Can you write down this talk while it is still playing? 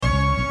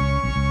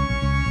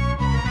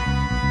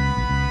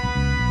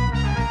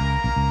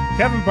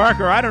Kevin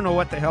Barker, I don't know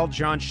what the hell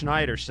John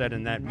Schneider said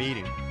in that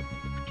meeting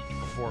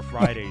before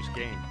Friday's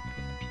game.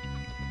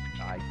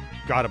 I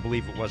got to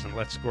believe it wasn't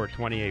let's score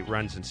 28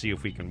 runs and see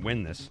if we can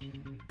win this.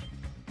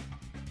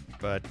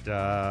 But,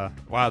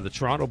 wow, the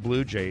Toronto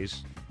Blue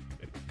Jays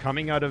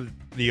coming out of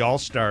the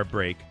All-Star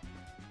break,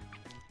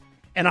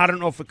 and I don't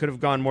know if it could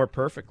have gone more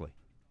perfectly.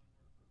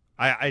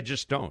 I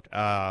just don't.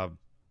 8-4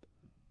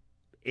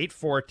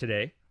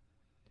 today,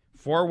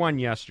 4-1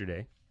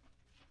 yesterday.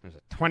 There's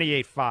a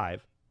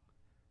 28-5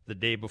 the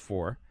day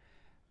before.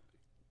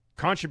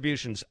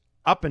 Contributions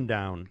up and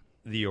down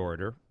the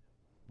order.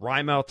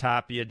 Raimel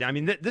Tapia. I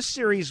mean, this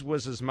series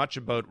was as much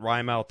about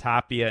Raimel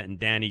Tapia and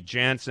Danny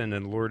Jansen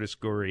and Lourdes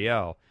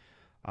Gurriel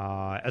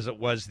as it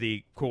was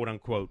the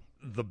quote-unquote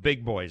the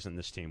big boys in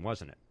this team,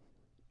 wasn't it?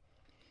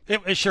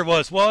 It sure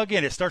was. Well,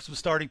 again, it starts with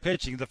starting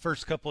pitching. The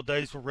first couple of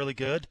days were really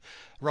good.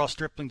 Ross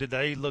Stripling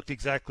today looked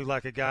exactly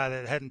like a guy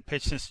that hadn't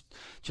pitched since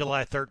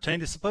July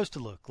 13th. It's supposed to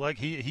look like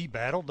he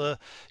battled. The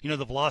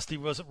velocity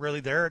wasn't really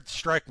there at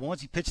strike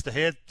ones. He pitched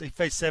ahead. He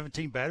faced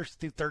 17 batters,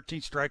 threw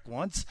 13 strike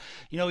ones.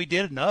 He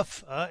did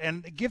enough.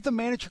 And give the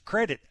manager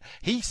credit.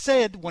 He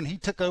said when he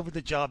took over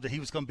the job that he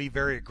was going to be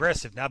very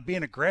aggressive. Now,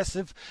 being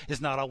aggressive is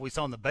not always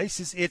on the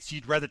bases. It's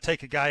you'd rather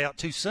take a guy out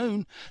too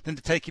soon than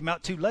to take him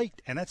out too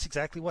late. And that's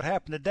exactly what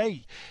happened today.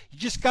 You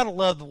just got to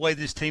love the way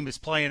this team is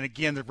playing.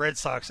 Again, the Red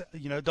Sox,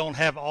 don't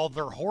have all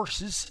their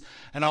horses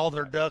and all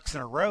their ducks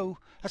in a row.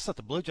 That's not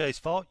the Blue Jays'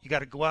 fault. You got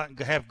to go out and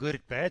have good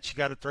at-bats. You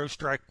got to throw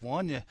strike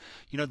one. The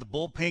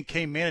bullpen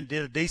came in and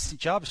did a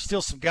decent job. There's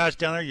still some guys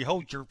down there. You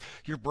hold your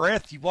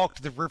breath. You walk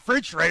to the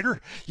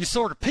refrigerator. You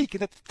sort of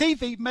peeking at the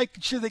TV,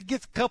 making sure they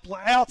get a couple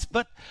of outs.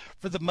 But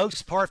for the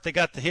most part, they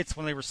got the hits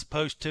when they were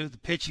supposed to. The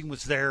pitching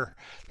was there.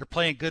 They're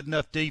playing good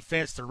enough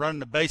defense. They're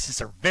running the bases.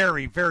 They're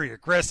very, very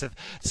aggressive.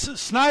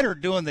 Snyder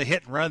doing the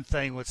hit-and-run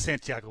thing with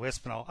Santiago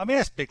Espinal. I mean,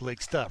 that's big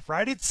league stuff,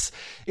 right? It's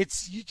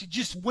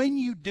just when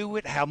you do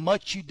it, how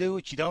much you do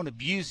it. You don't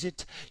abuse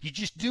it. You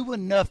just do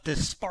enough to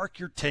spark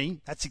your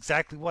team. That's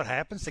exactly what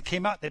happens. They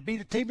came out and they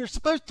beat a team they're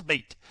supposed to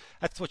beat.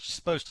 That's what you're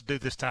supposed to do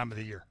this time of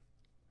the year.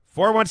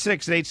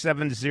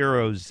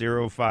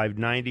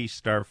 416-870-0590,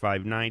 star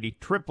 590,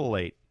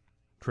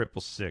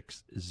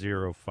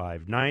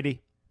 888-666-0590.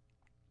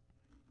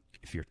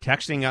 If you're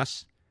texting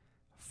us,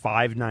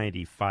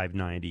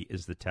 590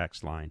 is the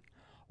text line.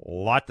 A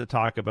lot to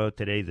talk about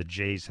today. The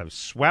Jays have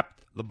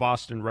swept the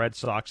Boston Red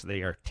Sox.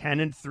 They are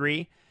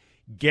 10-3.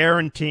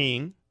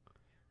 Guaranteeing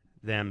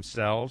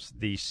themselves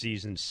the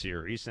season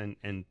series,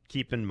 and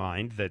keep in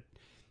mind that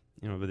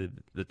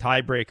the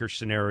tiebreaker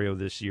scenario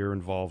this year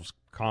involves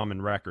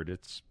common record.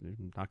 It's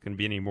not going to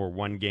be any more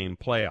one-game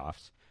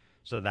playoffs,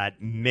 so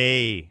that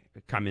may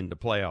come into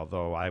play.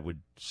 Although I would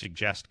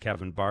suggest,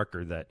 Kevin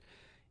Barker, that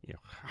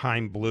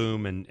Chaim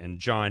Bloom and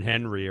John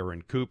Henry are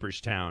in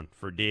Cooperstown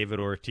for David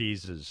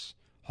Ortiz's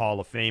Hall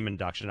of Fame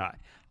induction.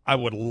 I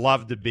would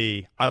love to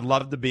be. I'd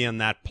love to be on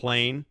that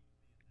plane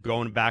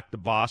going back to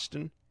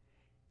Boston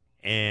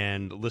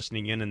and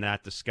listening in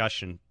that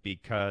discussion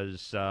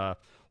because,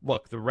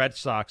 look, the Red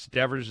Sox,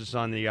 Devers is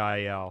on the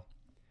IL.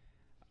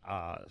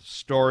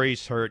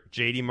 Story's hurt.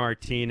 JD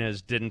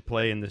Martinez didn't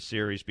play in the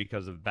series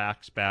because of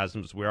back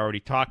spasms. We already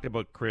talked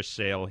about Chris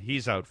Sale.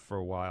 He's out for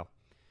a while.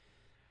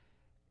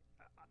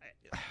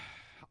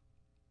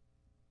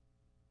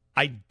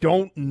 I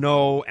don't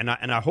know, and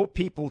I hope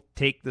people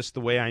take this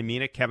the way I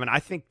mean it, Kevin. I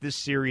think this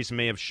series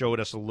may have showed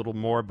us a little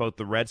more about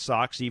the Red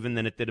Sox even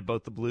than it did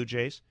about the Blue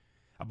Jays,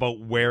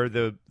 about where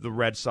the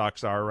Red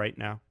Sox are right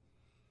now.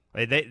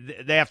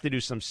 They have to do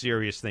some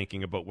serious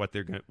thinking about what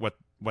they're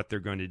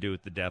going to do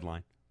at the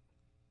deadline.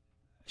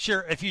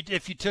 Sure, if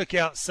you took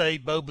out, say,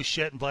 Bo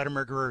Bichette and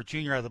Vladimir Guerrero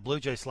Jr. out of the Blue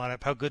Jays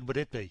lineup, how good would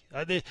it be?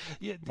 They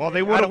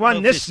would have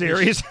won this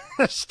series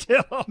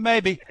still.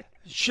 Maybe.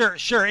 Sure.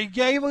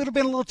 Yeah, it would have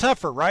been a little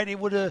tougher, right? It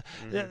would have.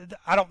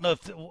 I don't know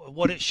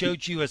what it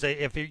showed you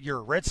if you're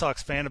a Red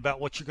Sox fan about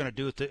what you're going to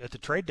do at the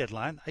trade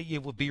deadline.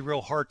 It would be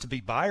real hard to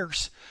be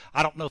buyers.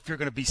 I don't know if you're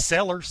going to be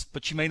sellers,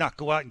 but you may not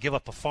go out and give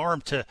up a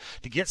farm to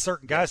get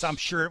certain guys. I'm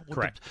sure it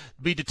would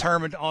be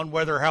determined on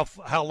whether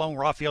how long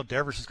Rafael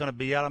Devers is going to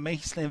be out. I mean,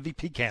 he's an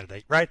MVP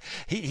candidate, right?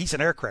 He's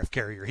an aircraft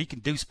carrier. He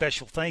can do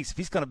special things. If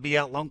he's going to be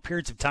out long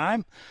periods of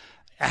time,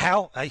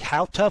 how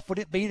tough would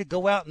it be to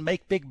go out and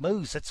make big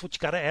moves? That's what you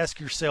got to ask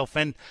yourself.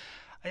 And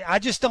I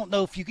just don't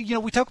know if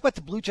we talk about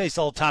the Blue Jays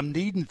all the time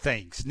needing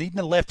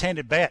a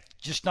left-handed bat,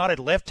 just not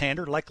a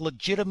left-hander, like a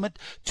legitimate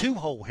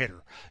two-hole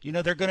hitter.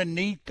 They're going to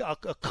need a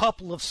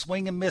couple of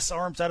swing and miss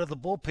arms out of the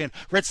bullpen.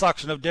 Red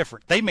Sox are no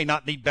different. They may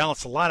not need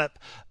balance of lineup,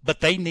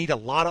 but they need a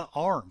lot of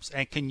arms.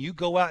 And can you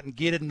go out and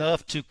get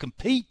enough to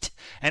compete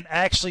and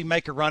actually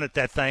make a run at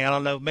that thing? I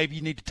don't know. Maybe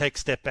you need to take a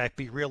step back,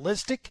 be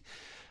realistic.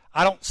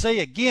 I don't say,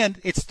 again,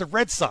 it's the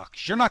Red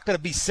Sox. You're not going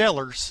to be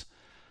sellers,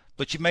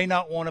 but you may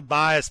not want to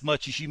buy as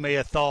much as you may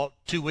have thought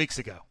 2 weeks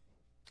ago.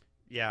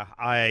 Yeah,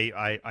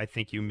 I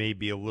think you may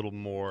be a little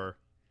more,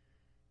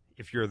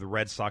 if you're the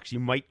Red Sox,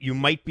 you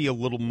might be a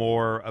little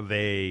more of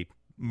a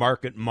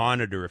market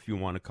monitor, if you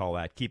want to call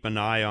that. Keep an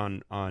eye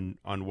on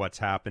what's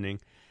happening.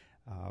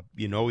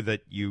 You know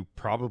that you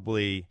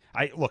probably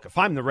look. If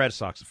I'm the Red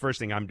Sox, the first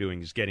thing I'm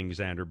doing is getting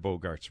Xander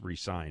Bogaerts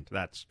re-signed.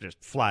 That's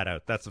just flat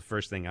out. That's the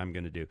first thing I'm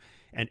going to do.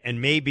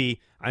 And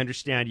maybe I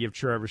understand you have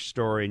Trevor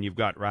Story and you've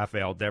got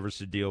Rafael Devers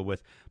to deal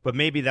with, but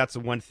maybe that's the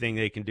one thing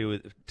they can do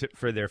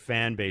for their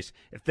fan base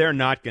if they're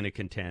not going to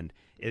contend.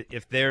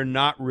 If they're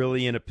not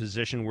really in a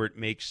position where it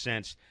makes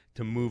sense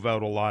to move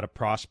out a lot of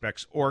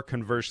prospects, or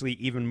conversely,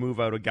 even move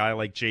out a guy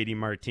like JD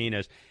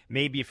Martinez,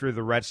 maybe if you're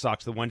the Red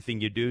Sox, the one thing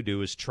you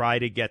do is try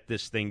to get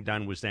this thing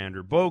done with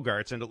Xander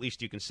Bogaerts, and at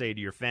least you can say to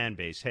your fan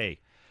base, hey,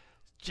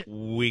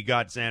 we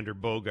got Xander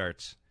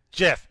Bogaerts.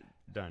 Jeff,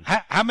 done.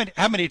 How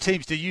many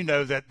teams do you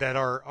know that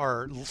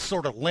are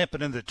sort of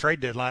limping in the trade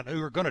deadline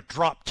who are going to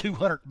drop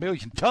 $200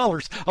 million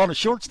on a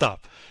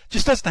shortstop?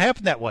 Just doesn't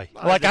happen that way.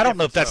 I don't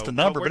know if that's the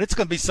number, but it's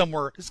going to be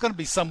somewhere. It's going to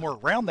be somewhere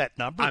around that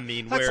number. I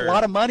mean, that's a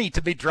lot of money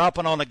to be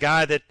dropping on a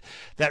guy that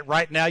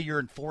right now you're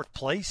in fourth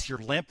place. You're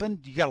limping.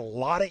 You got a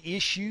lot of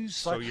issues.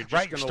 So you're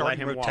just going to let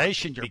him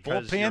rotation, your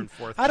bullpen. You're in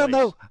fourth I don't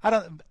place.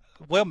 know.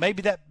 Well,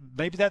 maybe that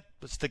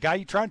was the guy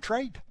you try and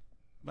trade.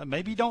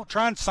 Maybe you don't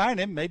try and sign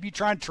him. Maybe you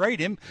try and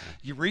trade him.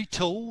 You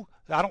retool.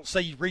 I don't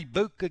say you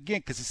reboot again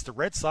because it's the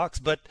Red Sox,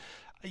 but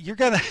you're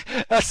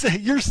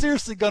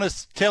seriously gonna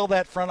tell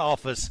that front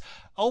office,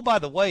 oh, by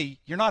the way,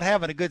 you're not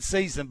having a good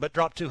season, but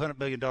drop $200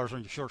 million on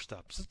your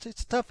shortstops.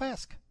 It's a tough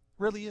ask. It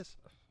really is.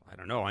 I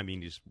don't know. I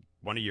mean, he's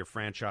one of your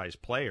franchise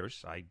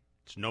players.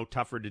 It's no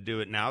tougher to do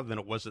it now than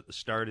it was at the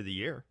start of the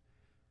year.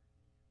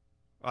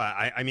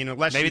 I mean,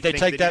 unless maybe you they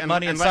think take that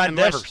money and sign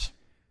Devers.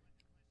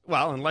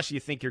 Well, unless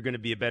you think you're going to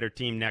be a better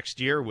team next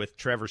year with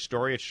Trevor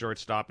Story at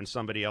shortstop and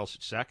somebody else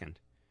at second.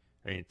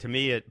 I mean, to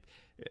me,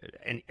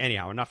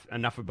 anyhow,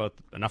 enough about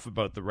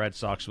the Red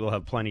Sox. We'll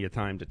have plenty of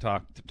time to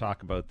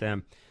talk about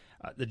them.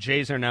 The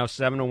Jays are now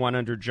 7-1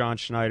 under John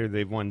Schneider.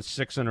 They've won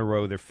 6 in a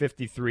row. They're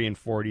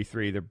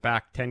 53-43. They're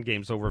back 10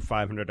 games over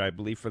 500, I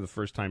believe, for the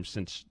first time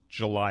since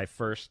July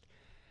 1st.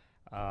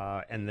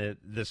 And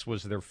this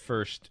was their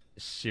first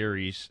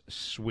series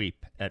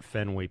sweep at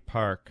Fenway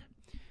Park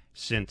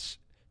since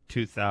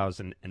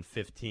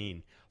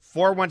 2015.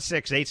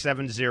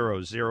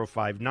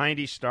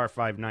 416-870-0590, star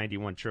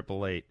 591,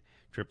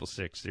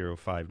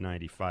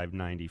 888-666-0590,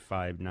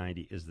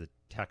 590 is the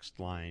text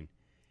line.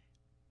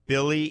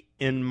 Billy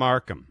in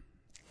Markham,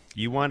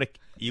 you want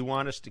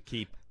us to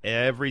keep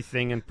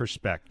everything in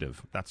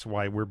perspective. That's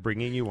why we're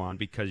bringing you on,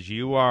 because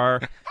you are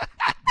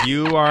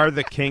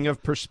the king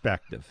of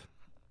perspective.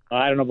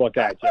 I don't know about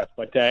that, Jeff,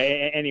 but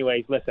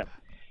anyways, listen.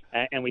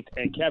 And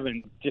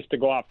Kevin, just to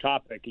go off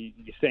topic,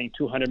 you're saying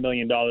 $200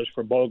 million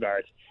for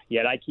Bogaerts,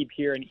 yet I keep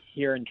hearing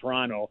here in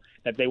Toronto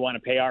that they want to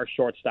pay our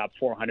shortstop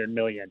 $400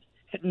 million.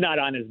 Not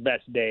on his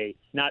best day,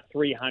 not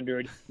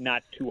 300,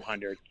 not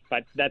 200.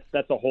 But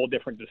that's a whole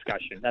different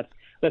discussion.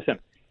 Listen,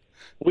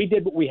 we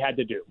did what we had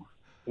to do.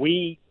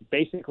 We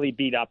basically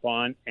beat up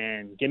on,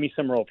 and give me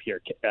some rope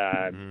here,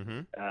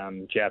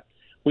 Jeff.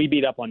 We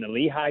beat up on the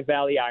Lehigh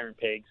Valley Iron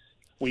Pigs.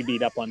 We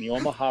beat up on the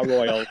Omaha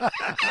Royals.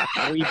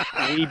 we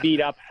beat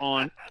up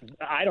on,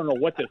 I don't know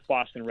what this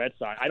Boston Red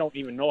Sox, I don't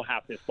even know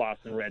half this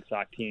Boston Red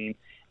Sox team.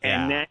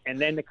 And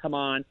then to come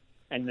on,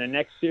 and the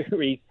next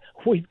series,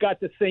 we've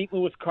got the St.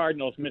 Louis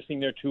Cardinals missing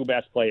their two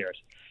best players.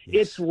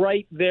 Yes. It's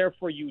right there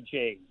for you,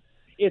 Jays.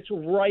 It's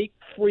right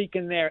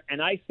freaking there.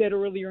 And I said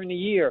earlier in the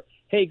year,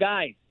 hey,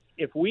 guys,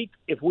 if we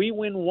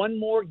win one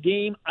more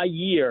game a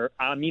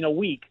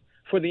week,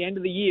 for the end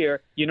of the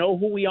year, you know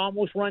who we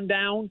almost run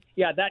down?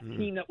 Yeah, that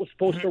team that was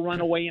supposed to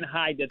run away and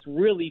hide that's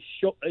really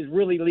is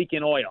really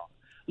leaking oil.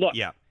 Look,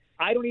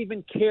 I don't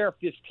even care if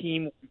this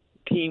team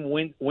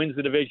wins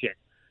the division,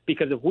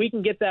 because if we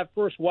can get that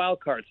first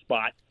wild card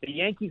spot, the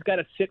Yankees got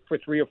to sit for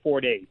 3 or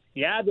 4 days.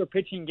 Yeah, their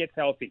pitching gets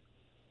healthy,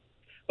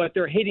 but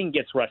their hitting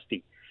gets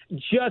rusty.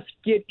 Just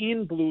get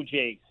in, Blue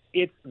Jays.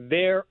 It's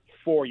there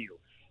for you.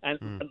 And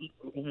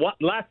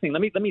last thing,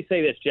 let me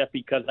say this, Jeff,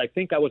 because I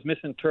think I was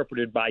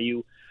misinterpreted by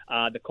you,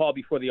 the call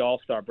before the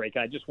All-Star break.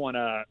 I just want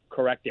to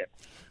correct it.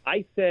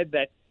 I said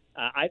that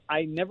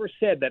I never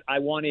said that I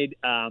wanted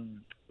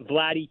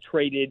Vladdy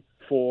traded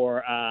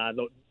for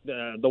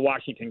the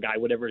Washington guy,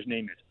 whatever his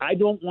name is. I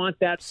don't want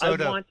that.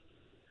 Soto. I want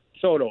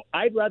Soto.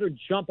 I'd rather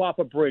jump off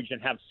a bridge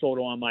and have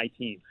Soto on my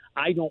team.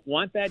 I don't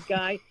want that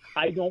guy.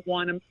 I don't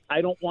want him.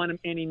 I don't want him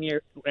any.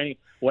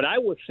 What I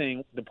was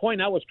saying, the point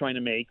I was trying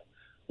to make,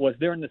 was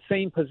they're in the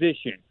same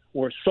position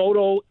where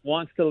Soto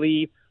wants to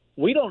leave.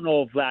 We don't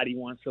know if Vladdy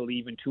wants to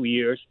leave in 2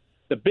 years.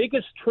 The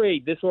biggest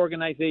trade this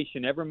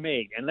organization ever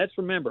made, and let's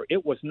remember,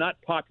 it was not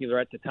popular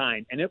at the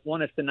time, and it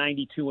won us the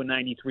 92 and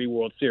 93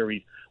 World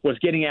Series, was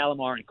getting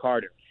Alomar and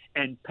Carter.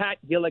 And Pat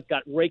Gillick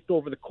got raked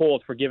over the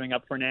coals for giving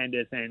up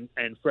Fernandez and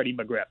Freddie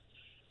McGriff.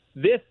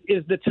 This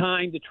is the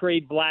time to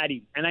trade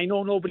Vladdy, and I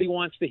know nobody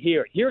wants to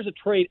hear it. Here's a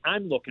trade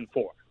I'm looking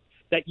for,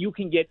 that you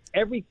can get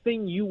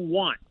everything you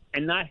want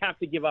and not have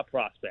to give up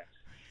prospects.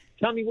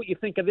 Tell me what you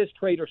think of this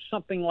trade or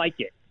something like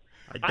it.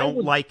 I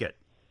don't like it.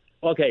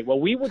 Okay, well,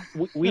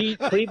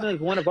 Cleveland is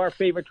one of our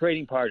favorite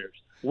trading partners.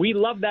 We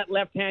love that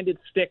left-handed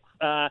stick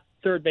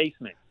third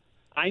baseman.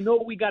 I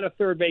know we got a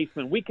third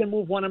baseman. We can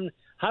move one of them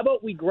How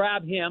about we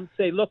grab him,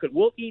 say, look,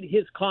 we'll eat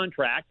his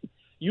contract.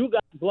 You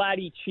got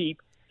Vladdy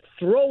cheap.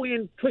 Throw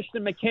in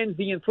Tristan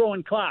McKenzie and throw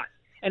in Klaas.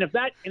 And if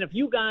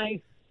you guys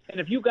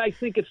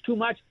think it's too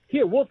much,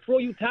 here, we'll throw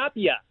you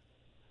Tapia.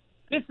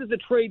 This is a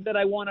trade that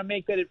I want to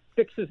make that it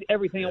fixes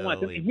everything I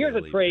want. And here's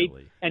a trade,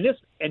 and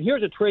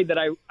here's a trade that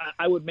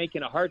I would make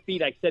in a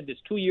heartbeat. I said this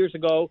 2 years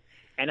ago,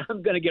 and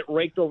I'm going to get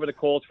raked over the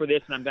coals for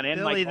this, and I'm going to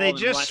end my call. They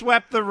just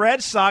swept the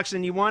Red Sox,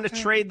 and you want to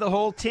trade the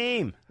whole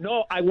team.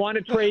 No, I want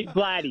to trade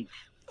Vladdy.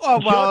 Oh,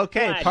 well,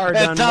 okay,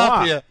 pardon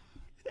moi.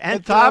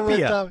 And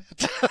Tapia.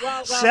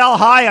 Well, Sell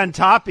high on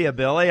Tapia,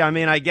 Billy. I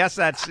mean, I guess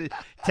that's 10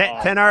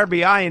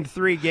 RBI in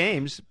 3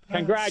 games.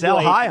 Congratulations, Sell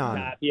high on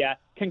Tapia.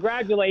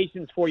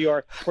 Congratulations for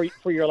your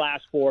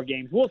last 4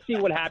 games. We'll see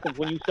what happens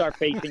when you start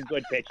facing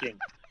good pitching.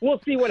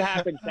 We'll see what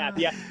happens,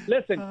 Tapia.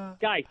 Listen,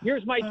 guys,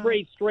 here's my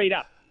trade straight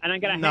up, and I'm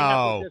going to hang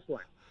up with this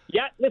one.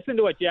 Yeah, listen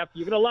to it, Jeff.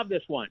 You're going to love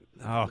this one.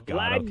 Oh, God,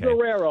 Vlad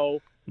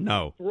Guerrero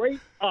straight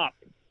up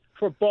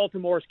for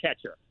Baltimore's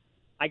catcher.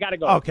 I got to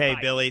go. Okay,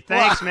 bye. Billy.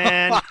 Thanks,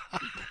 man.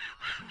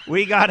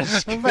 We got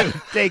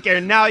to take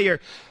care. Now you're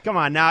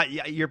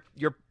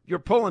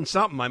pulling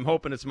something. I'm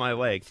hoping it's my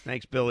leg.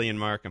 Thanks, Billy and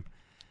Markham.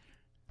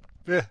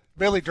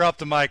 Billy dropped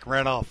the mic and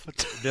ran off.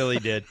 Billy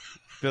did.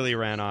 Billy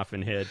ran off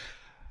and hid.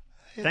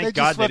 Thank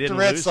God they didn't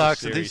lose the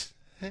series.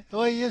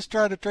 Well, he is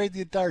trying to trade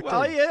the entire team.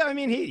 Well, yeah, I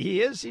mean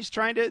he is. He's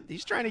trying to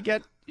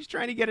get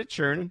it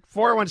churning.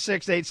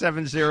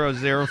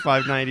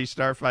 416-870-0590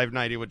 star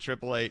 590 with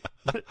 888.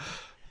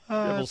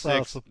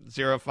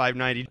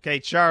 666-0590. Okay,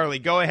 Charlie,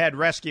 go ahead.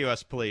 Rescue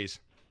us, please.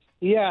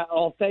 Yeah.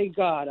 Oh, thank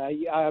God.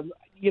 I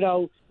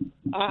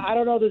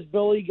don't know this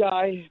Billy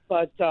guy,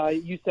 but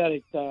you said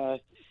it.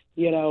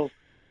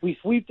 We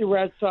sweep the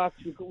Red Sox.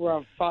 We're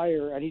on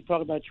fire, and he's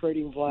talking about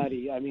trading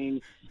Vladdy. I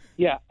mean,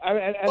 yeah.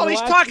 Well, he's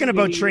talking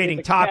about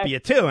trading Tapia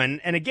too,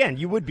 and again,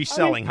 you would be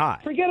selling high.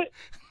 Forget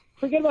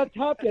about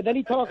Tapia. Then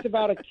he talks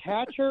about a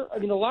catcher. I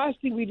mean, the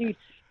last thing we need.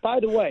 By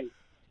the way,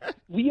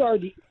 we are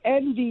the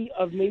envy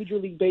of Major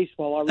League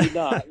Baseball, are we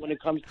not, when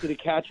it comes to the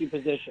catching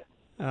position?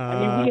 I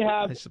mean, we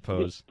have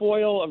the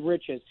spoil of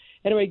riches.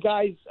 Anyway,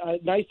 guys,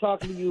 nice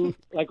talking to you,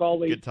 like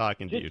always. Good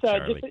talking to you,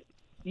 Charlie.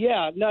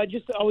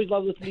 Just always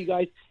love listening to you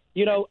guys.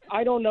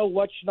 I don't know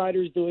what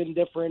Schneider's doing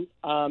different.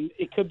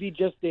 It could be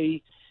just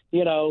the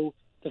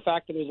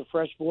fact that there's a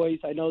fresh voice.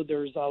 I know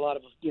there's a lot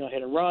of,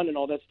 hit and run and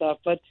all that stuff.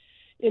 But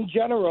in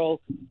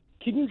general,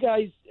 can you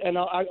guys, and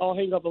I'll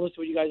hang up and listen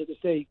to what you guys have to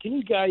say.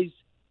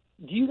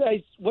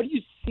 What do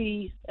you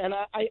see? And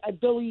I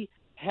Billy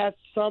has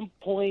some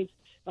points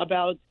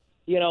about,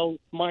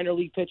 minor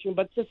league pitching,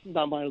 but this is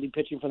not minor league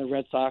pitching for the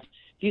Red Sox.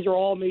 These are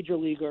all major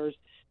leaguers.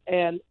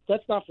 And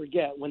let's not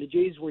forget, when the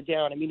Jays were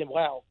down, I mean,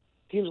 wow,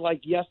 seems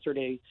like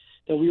yesterday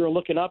that we were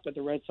looking up at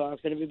the Red Sox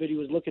and everybody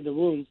was looking the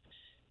wounds.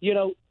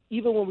 Even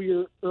when we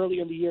were early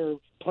in the year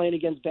playing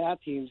against bad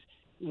teams,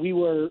 we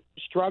were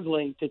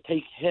struggling to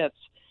take hits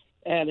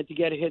and to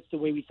get hits the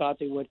way we thought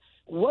they would.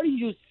 What do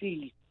you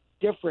see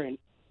different?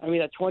 I mean,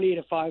 that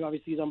 28-5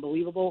 obviously is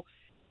unbelievable.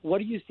 What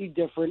do you see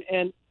different?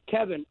 And,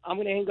 Kevin, I'm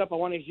going to hang up. I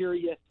want to hear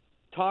you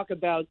talk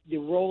about the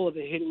role of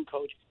the hitting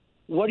coach.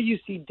 What do you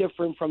see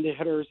different from the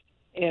hitters?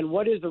 And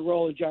what is the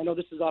role of – I know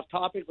this is off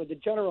topic, but the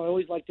general I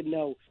always like to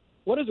know,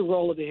 what is the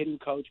role of the hitting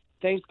coach?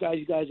 Thanks, guys.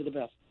 You guys are the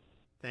best.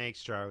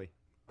 Thanks, Charlie.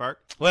 Bart?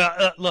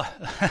 Well, look.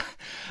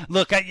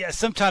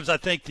 Sometimes I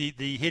think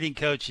the hitting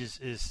coach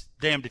is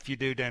damned if you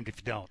do, damned if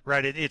you don't.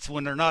 Right? It's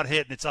when they're not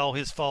hitting, it's all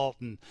his fault,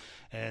 and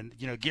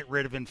get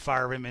rid of him,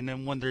 fire him, and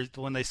then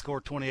when they score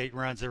 28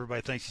 runs,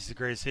 everybody thinks he's the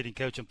greatest hitting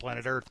coach on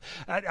planet Earth.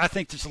 I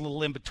think there's a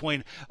little in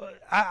between.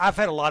 I've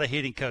had a lot of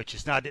hitting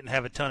coaches. Now I didn't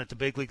have a ton at the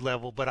big league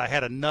level, but I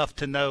had enough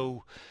to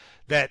know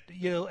that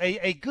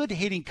a good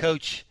hitting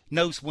coach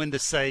knows when to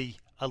say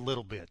a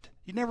little bit.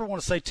 You never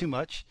want to say too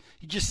much.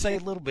 You just say a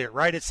little bit,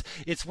 right?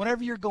 It's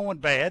whenever you're going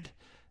bad,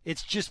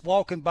 it's just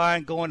walking by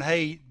and going,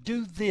 hey,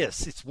 do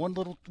this. It's one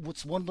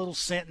little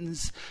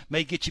sentence,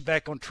 may get you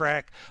back on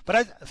track.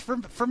 But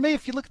for me,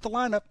 if you look at the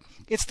lineup,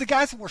 it's the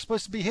guys that we're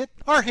supposed to be hitting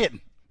are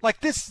hitting.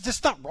 Like this is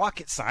just not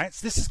rocket science.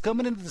 This is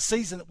coming into the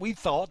season that we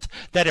thought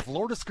that if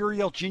Lourdes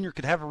Gurriel Jr.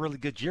 could have a really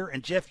good year,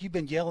 and Jeff, you've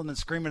been yelling and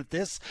screaming at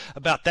this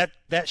about that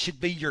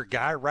should be your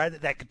guy, right?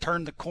 That could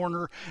turn the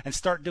corner and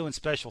start doing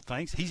special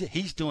things.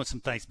 He's doing some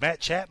things. Matt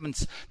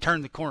Chapman's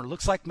turned the corner.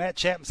 Looks like Matt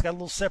Chapman's got a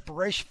little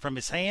separation from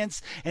his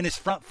hands and his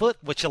front foot,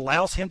 which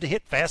allows him to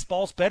hit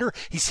fastballs better.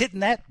 He's hitting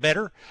that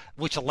better,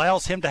 which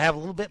allows him to have a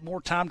little bit more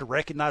time to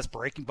recognize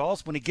breaking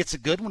balls when he gets a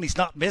good one. He's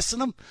not missing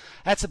them.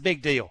 That's a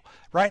big deal,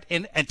 right?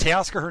 And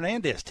Teoscar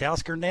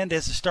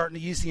Hernandez is starting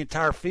to use the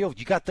entire field.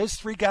 You got those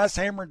 3 guys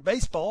hammering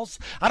baseballs.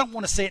 I don't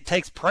want to say it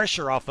takes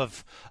pressure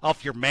off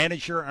your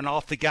manager and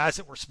off the guys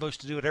that were supposed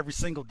to do it every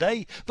single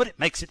day, but it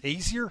makes it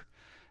easier.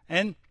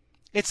 And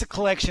it's a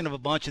collection of a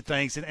bunch of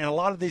things. And a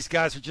lot of these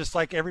guys are just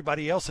like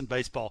everybody else in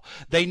baseball.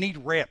 They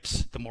need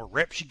reps. The more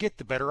reps you get,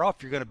 the better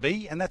off you're going to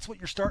be. And that's what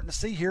you're starting to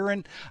see here.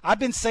 And I've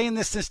been saying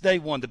this since day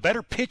one. The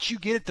better pitch you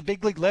get at the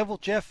big league level,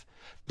 Jeff,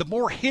 the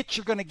more hits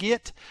you're going to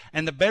get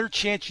and the better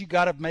chance you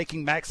got of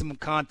making maximum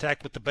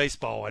contact with the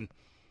baseball. And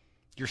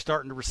You're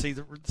starting to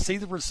see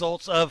the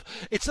results of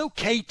it's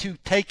okay to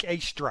take a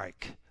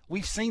strike.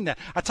 We've seen that.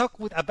 I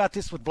talked about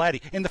this with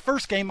Vladdy. In the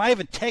first game, I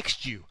even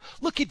text you.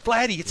 Look at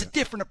Vladdy. It's a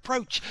different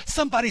approach.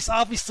 Somebody's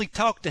obviously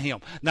talked to him.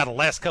 Now, the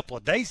last couple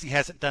of days, he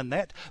hasn't done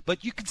that.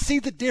 But you can see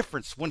the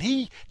difference. When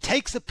he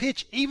takes a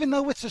pitch, even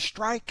though it's a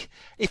strike,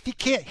 if he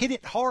can't hit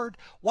it hard,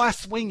 why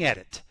swing at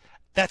it?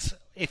 That's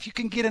if you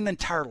can get an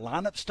entire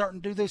lineup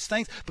starting to do those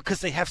things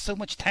because they have so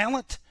much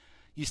talent,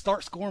 you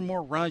start scoring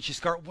more runs, you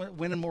start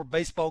winning more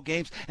baseball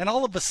games, and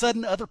all of a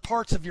sudden other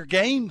parts of your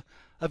game,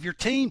 of your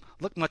team,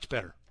 look much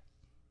better.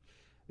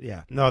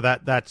 Yeah, no,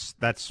 that's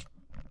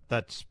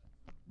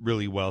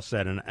really well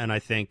said, and I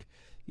think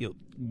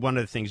one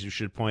of the things you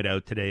should point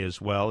out today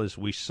as well is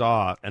we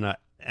saw, and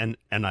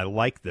I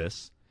like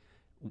this,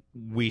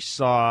 we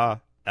saw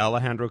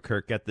Alejandro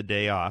Kirk get the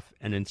day off,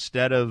 and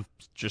instead of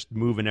just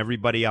moving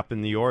everybody up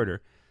in the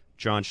order,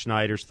 John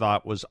Schneider's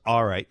thought was,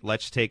 all right,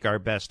 let's take our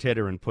best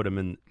hitter and put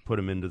him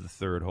into the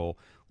third hole,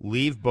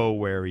 leave Bo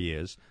where he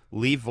is,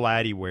 leave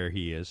Vladdy where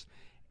he is,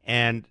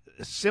 and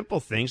simple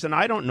things. And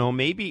I don't know,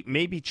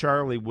 maybe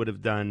Charlie would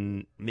have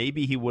done,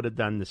 maybe he would have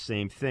done the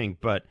same thing.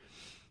 But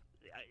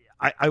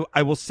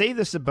I will say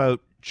this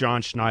about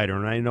John Schneider,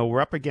 and I know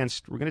we're going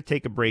to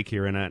take a break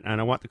here, and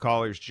I want the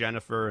callers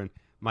Jennifer and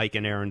Mike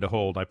and Aaron to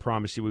hold. I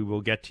promise you we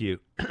will get to you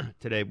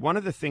today. One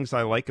of the things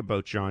I like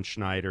about John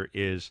Schneider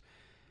is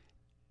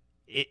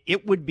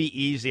it would be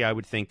easy, I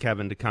would think,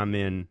 Kevin, to come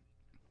in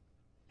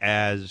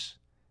as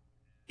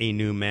a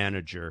new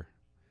manager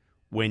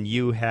when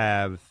you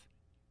have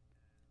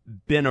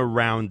been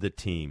around the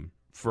team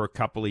for a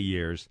couple of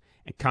years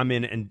and come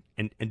in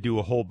and do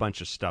a whole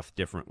bunch of stuff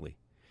differently.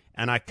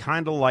 And I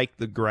kind of like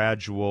the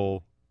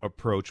gradual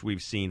approach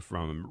we've seen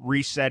from him.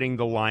 Resetting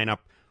the lineup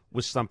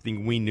was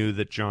something we knew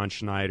that John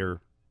Schneider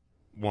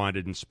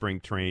wanted in spring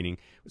training.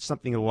 It was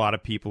something a lot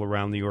of people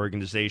around the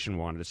organization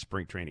wanted in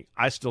spring training.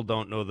 I still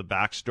don't know the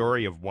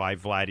backstory of why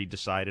Vladdy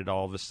decided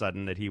all of a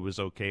sudden that he was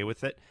okay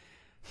with it.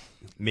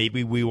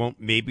 Maybe we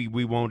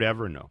won't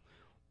ever know.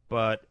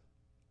 But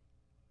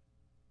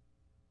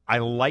I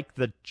like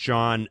that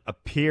John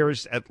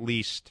appears, at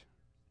least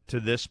to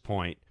this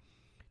point,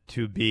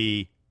 to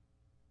be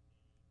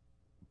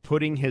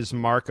putting his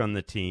mark on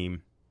the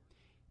team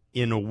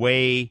in a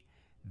way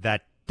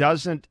that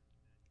doesn't.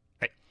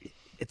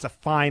 It's a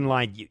fine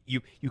line.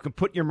 You can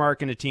put your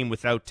mark in a team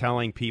without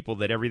telling people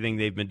that everything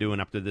they've been doing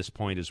up to this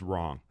point is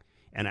wrong,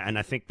 and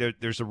I think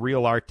there's a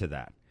real art to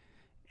that.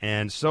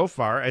 And so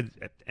far,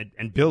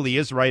 and Billy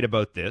is right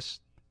about this.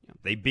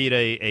 They beat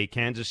a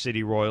Kansas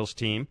City Royals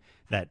team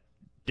that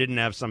didn't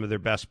have some of their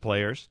best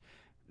players.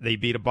 They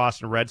beat a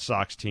Boston Red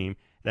Sox team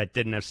that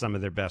didn't have some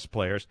of their best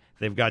players.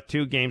 They've got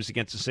 2 games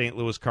against the St.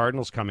 Louis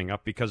Cardinals coming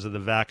up because of the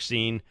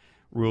vaccine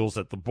rules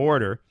at the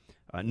border.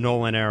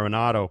 Nolan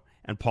Arenado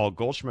and Paul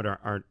Goldschmidt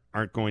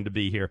aren't going to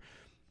be here.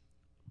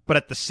 But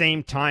at the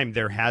same time,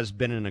 there has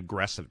been an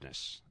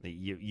aggressiveness.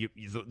 The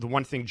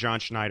one thing John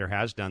Schneider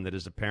has done that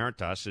is apparent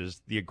to us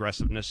is the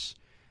aggressiveness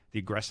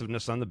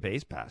on the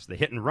base pass, the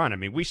hit and run. I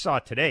mean, we saw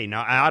today.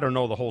 Now, I don't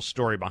know the whole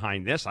story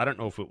behind this. I don't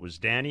know if it was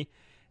Danny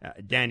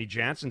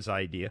Jansen's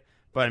idea.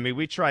 But, I mean,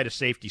 they tried a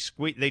safety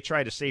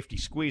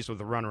squeeze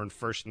with a runner in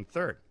first and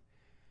third.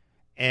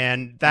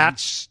 And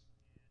that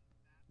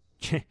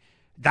to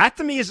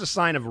me is a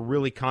sign of a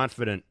really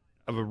confident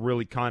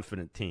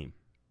team.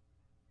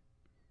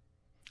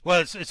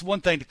 Well, it's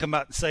one thing to come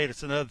out and say it.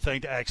 It's another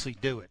thing to actually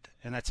do it.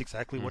 And that's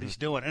exactly what he's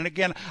doing. And,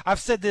 again, I've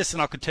said this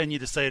and I'll continue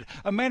to say it.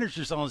 A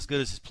manager's only as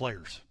good as his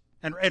players.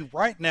 And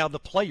right now, the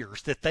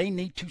players that they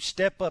need to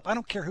step up, I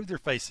don't care who they're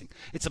facing.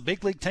 It's a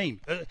big league team.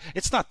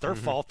 It's not their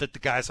fault that the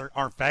guys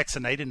aren't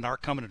vaccinated and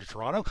aren't coming to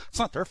Toronto. It's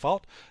not their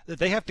fault.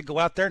 They have to go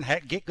out there and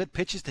get good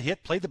pitches to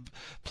hit, play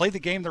the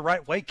game the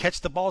right way,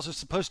 catch the balls they're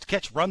supposed to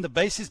catch, run the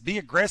bases, be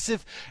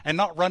aggressive, and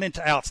not run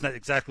into outs. And that's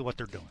exactly what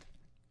they're doing.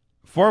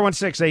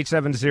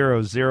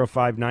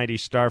 416-870-0590,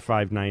 star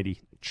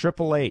 590,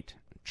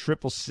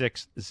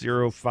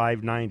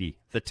 888-666-0590.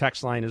 The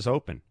text line is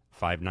open.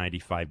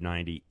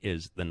 590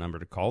 is the number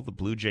to call. The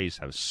Blue Jays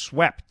have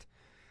swept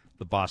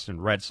the Boston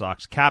Red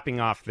Sox, capping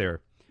off their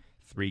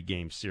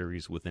 3-game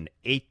series with an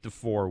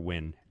 8-4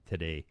 win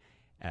today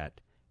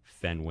at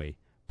Fenway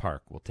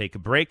Park. We'll take a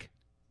break,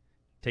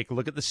 take a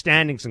look at the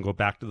standings, and go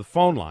back to the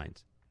phone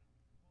lines.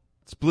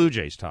 It's Blue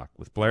Jays Talk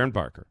with Blair and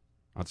Barker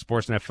on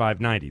Sportsnet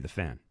 590, The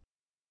Fan.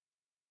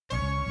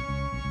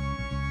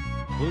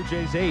 Blue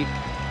Jays 8,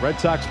 Red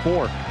Sox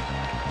 4.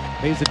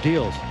 Mesa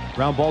deals.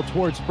 Ground ball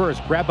towards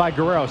first. Grabbed by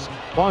Guerreros.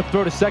 Long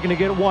throw to second to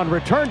get 1.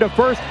 Return to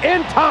first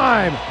in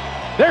time.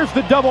 There's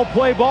the double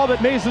play ball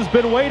that Mesa's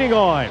been waiting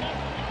on.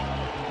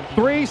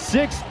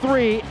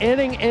 3-6-3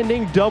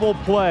 inning-ending double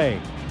play.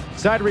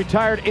 Side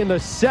retired in the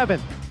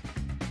 7th.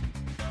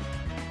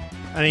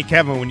 I mean,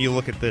 Kevin, when you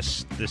look at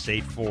this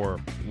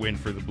 8-4 win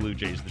for the Blue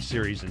Jays, the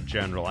series in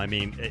general, I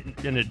mean,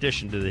 in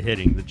addition to the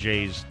hitting, the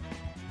Jays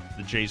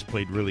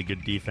played really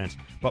good defense.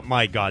 But,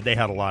 my God, they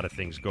had a lot of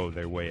things go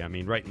their way. I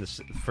mean, right in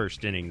the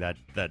first inning, that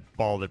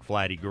ball that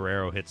Vladdy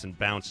Guerrero hits and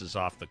bounces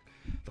off the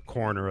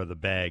corner of the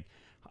bag.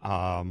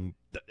 And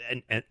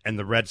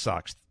the Red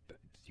Sox,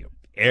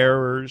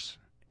 errors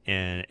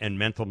and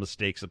mental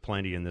mistakes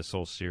aplenty in this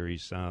whole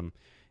series.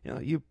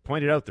 You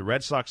pointed out the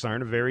Red Sox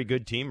aren't a very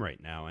good team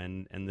right now,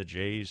 and the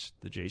Jays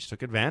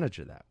took advantage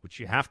of that, which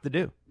you have to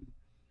do.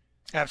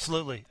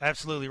 Absolutely.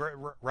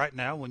 Right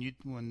now,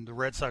 when the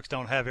Red Sox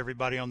don't have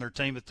everybody on their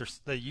team that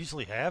they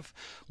usually have,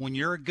 when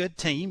you're a good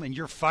team and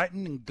you're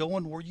fighting and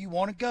going where you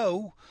want to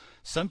go,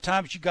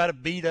 sometimes you got to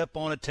beat up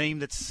on a team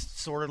that's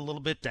sort of a little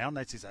bit down.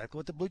 That's exactly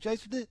what the Blue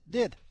Jays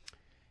did.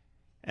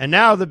 And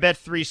now the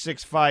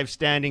Bet365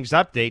 standings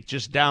update.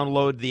 Just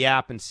download the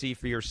app and see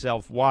for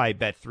yourself why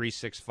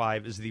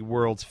Bet365 is the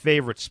world's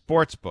favorite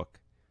sports book.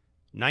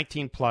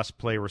 19 plus,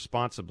 play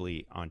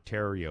responsibly,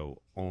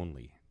 Ontario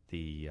only.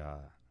 The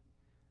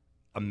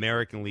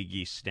American League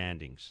East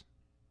standings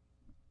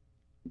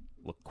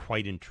look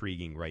quite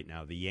intriguing right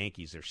now. The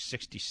Yankees are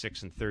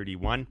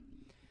 66-31.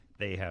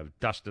 They have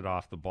dusted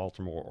off the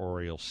Baltimore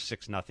Orioles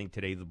 6-0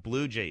 today. The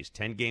Blue Jays,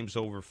 10 games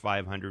over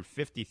 500,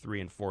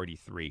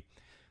 53-43.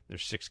 Their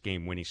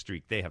 6-game winning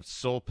streak. They have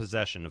sole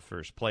possession of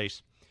first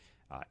place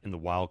in the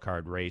wild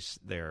card race.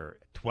 They're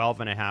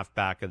 12.5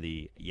 back of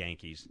the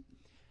Yankees.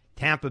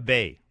 Tampa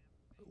Bay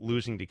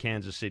losing to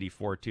Kansas City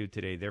 4-2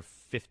 today. They're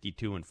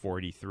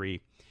 52-43.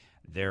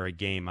 They're a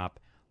game up.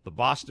 The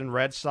Boston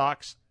Red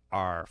Sox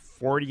are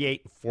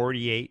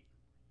 48-48.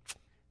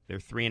 They're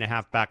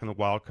 3.5 back in the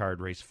wild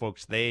card race,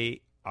 folks.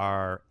 They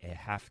are a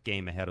half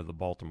game ahead of the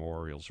Baltimore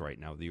Orioles right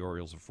now. The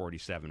Orioles are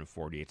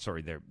 47-48.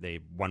 Sorry, they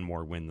one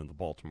more win than the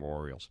Baltimore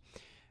Orioles.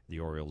 The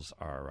Orioles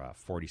are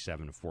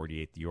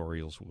 47-48. The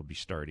Orioles will be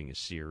starting a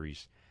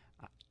series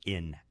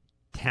in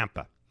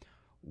Tampa,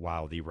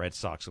 while the Red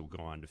Sox will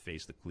go on to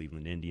face the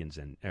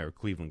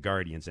Cleveland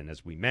Guardians. And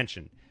as we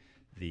mentioned,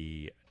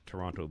 the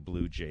Toronto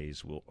Blue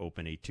Jays will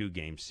open a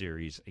 2-game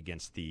series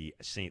against the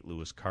St.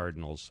 Louis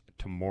Cardinals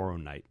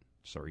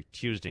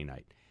Tuesday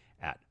night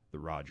at the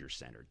Rogers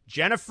Center.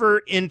 Jennifer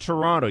in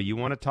Toronto, you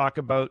want to talk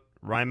about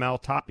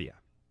Raimel Tapia?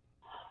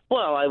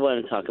 Well, I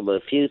want to talk about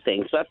a few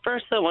things, but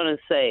first I want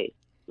to say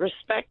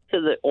respect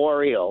to the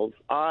Orioles.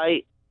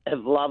 I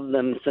have loved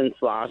them since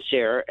last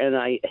year, and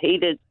I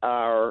hated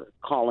our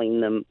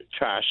calling them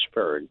trash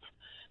birds.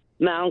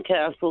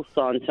 Mountcastle,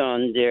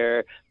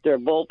 Santander, their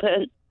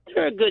bullpen,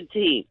 they're a good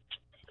team.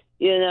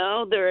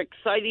 They're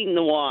exciting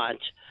to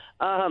watch.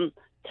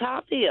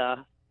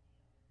 Tapia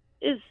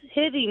is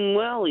hitting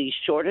well. He's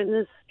short in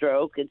his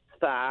stroke. It's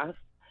fast.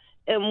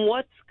 And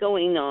what's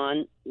going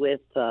on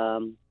with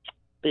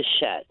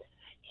Bichette?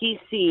 He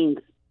seems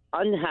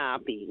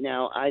unhappy.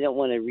 Now, I don't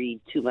want to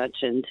read too much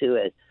into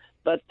it,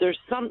 but there's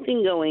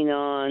something going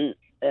on,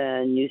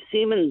 and you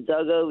see him in the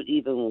dugout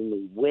even when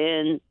we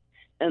win,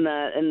 and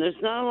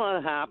there's not a lot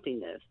of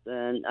happiness.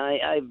 And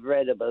I've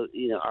read about,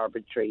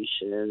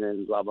 arbitration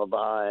and blah, blah,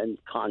 blah, and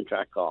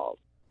contract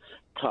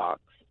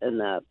talks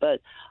and that.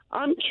 But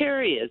I'm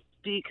curious,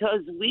 because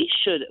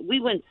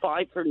we went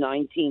 5 for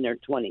 19 or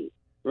 20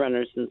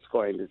 runners in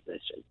scoring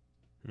position.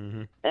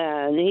 Mm-hmm.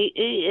 And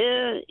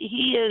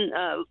he and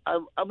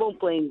I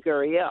won't blame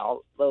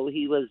Gurriel, though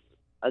he was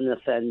an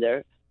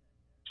offender.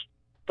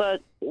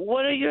 But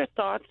what are your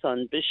thoughts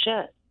on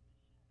Bichette?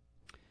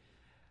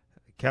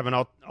 Kevin,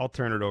 I'll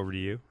turn it over to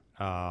you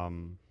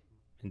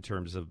in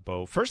terms of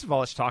Bo. First of all,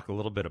 let's talk a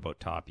little bit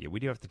about Tapia. We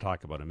do have to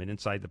talk about him. An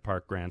inside the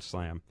park grand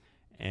slam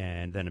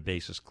and then a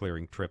bases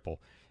clearing triple.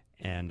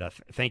 And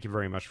thank you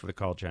very much for the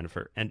call,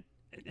 Jennifer. And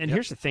yep.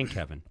 Here's the thing,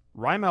 Kevin.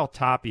 Raimel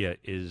Tapia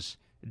is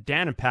 –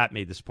 Dan and Pat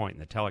made this point in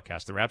the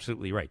telecast. They're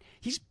absolutely right.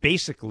 He's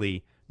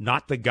basically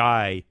not the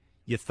guy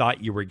you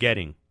thought you were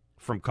getting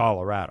from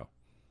Colorado.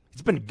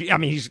 It's been –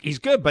 he's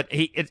good, but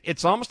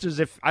it's almost as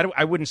if –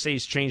 I wouldn't say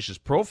he's changed his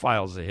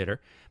profile as a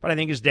hitter, but I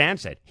think as Dan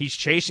said, he's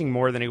chasing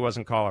more than he was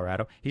in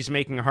Colorado. He's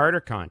making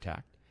harder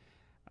contact.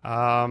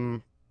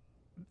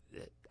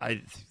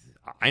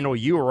 I know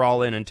you were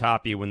all in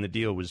Tapia when the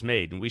deal was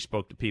made, and we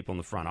spoke to people in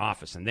the front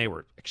office, and they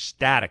were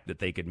ecstatic that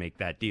they could make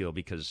that deal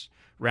because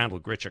Randall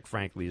Grichuk,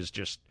 frankly, is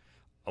just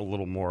a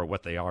little more of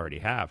what they already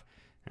have.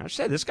 And I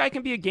said, this guy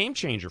can be a game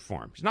changer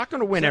for him. He's not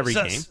going to win every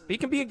game, but he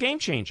can be a game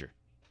changer.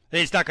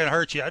 He's not going to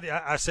hurt you.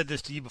 I said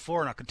this to you before,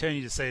 and I'll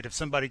continue to say it. If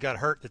somebody got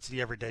hurt that's the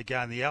everyday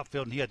guy in the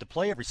outfield and he had to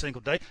play every single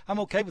day, I'm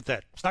okay with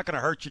that. It's not going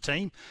to hurt your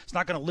team. It's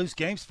not going to lose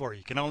games for you.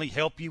 It can only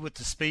help you with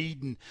the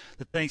speed and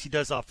the things he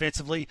does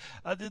offensively.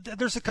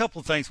 There's a couple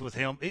of things with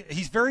him.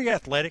 He's very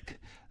athletic,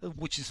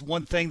 which is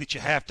one thing that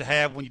you have to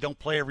have when you don't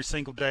play every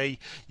single day.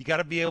 You got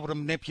to be able to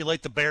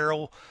manipulate the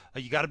barrel.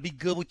 You got to be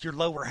good with your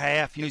lower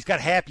half. He's got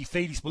happy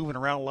feet. He's moving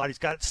around a lot. He's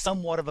got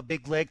somewhat of a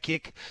big leg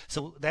kick,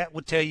 so that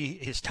would tell you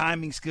his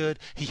timing's good.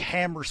 He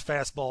hammers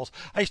fastballs.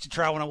 I used to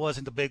try when I was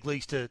in the big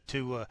leagues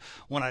to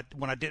when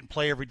I didn't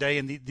play every day,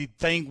 and the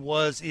thing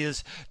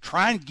is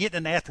trying to get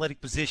in an athletic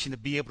position to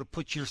be able to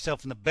put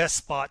yourself in the best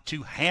spot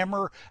to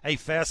hammer a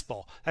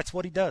fastball. That's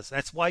what he does.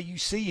 That's why you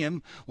see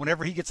him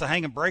whenever he gets a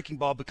hanging breaking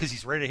ball, because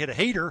he's ready to hit a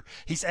heater.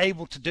 He's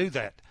able to do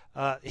that.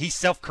 He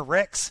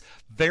self-corrects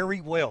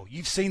very well.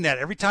 You've seen that.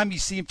 Every time you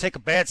see him take a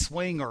bad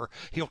swing or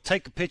he'll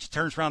take a pitch,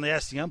 turns around and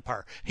asks the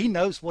umpire. He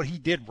knows what he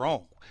did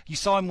wrong. You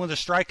saw him with a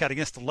strikeout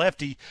against the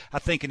lefty. I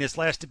think in his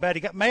last at bat,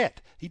 he got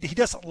mad. He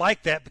doesn't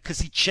like that because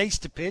he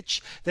chased a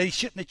pitch that he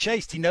shouldn't have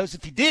chased. He knows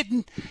if he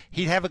didn't,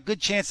 he'd have a good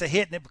chance of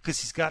hitting it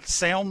because he's got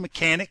sound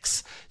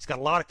mechanics. He's got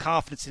a lot of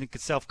confidence and he can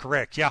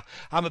self-correct. Yeah,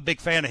 I'm a big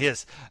fan of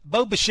his.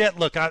 Bo Bichette,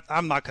 look,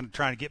 I'm not going to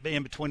try to get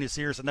in between his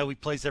ears. I know he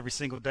plays every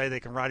single day. They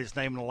can write his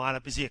name in the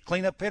lineup. Is he a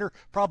cleanup hitter?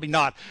 Probably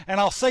not. And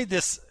I'll say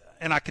this,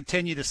 and I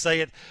continue to say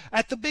it,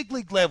 at the big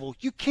league level,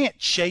 you can't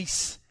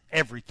chase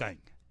everything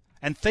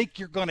and think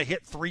you're going to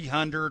hit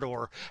 300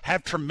 or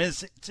have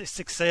tremendous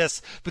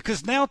success,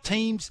 because now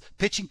teams,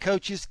 pitching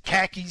coaches,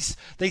 khakis,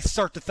 they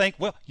start to think,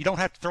 well, you don't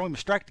have to throw him a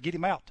strike to get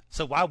him out,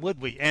 so why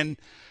would we? And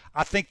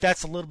I think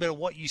that's a little bit of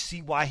what you see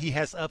why he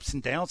has ups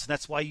and downs, and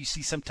that's why you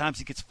see sometimes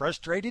he gets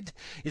frustrated,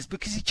 is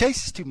because he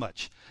chases too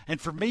much. And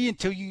for me,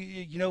 until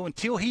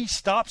until he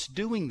stops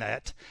doing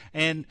that,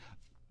 and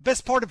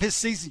best part of his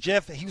season,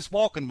 Jeff, he was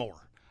walking more.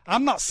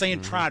 I'm not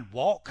saying try and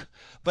walk,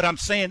 but I'm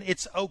saying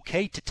it's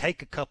okay to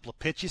take a couple of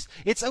pitches.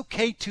 It's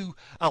okay to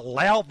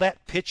allow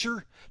that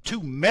pitcher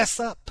to mess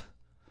up.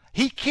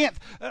 He can't,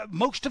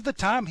 most of the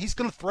time, he's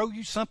going to throw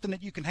you something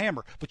that you can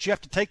hammer, but you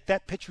have to take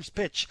that pitcher's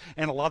pitch,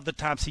 and a lot of the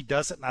times he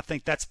doesn't, and I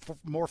think that's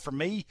more for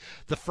me.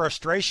 The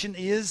frustration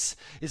is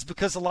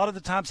because a lot of the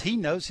times he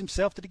knows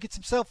himself that he gets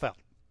himself out.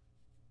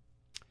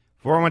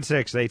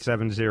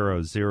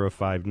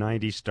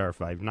 416-870-0590, star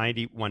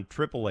 590,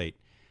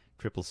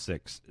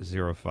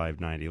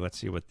 1-888-666-0590. Let's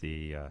see what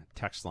the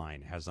text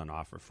line has on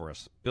offer for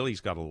us.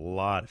 Billy's got a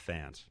lot of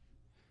fans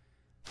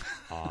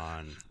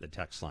on the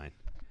text line.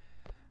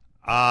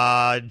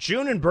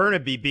 June in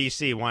Burnaby,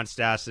 BC, wants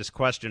to ask this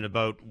question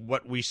about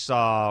what we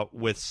saw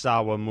with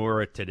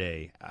Sawamura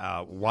today.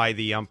 Why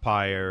the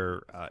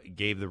umpire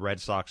gave the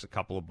Red Sox a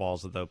couple of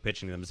balls without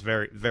pitching them. It's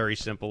very, very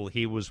simple.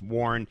 He was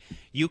warned,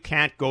 you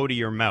can't go to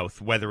your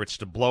mouth, whether it's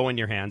to blow in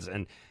your hands.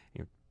 And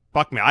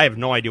fuck me, I have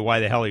no idea why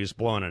the hell he was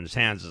blowing on his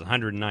hands. It's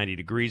 190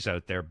 degrees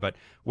out there. But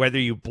whether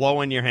you blow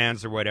in your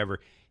hands or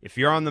whatever, if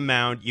you're on the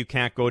mound, you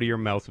can't go to your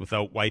mouth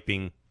without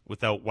wiping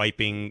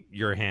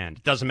your hand.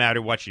 It doesn't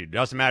matter what you do. It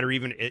doesn't matter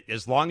even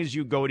as long as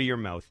you go to your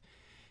mouth,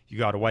 you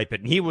got to wipe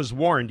it. And he was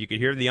warned. You could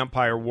hear the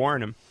umpire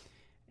warn him.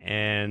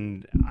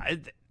 And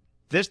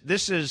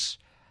this is,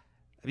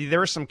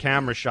 there are some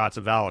camera shots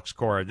of Alex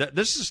Cora.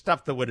 This is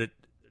stuff that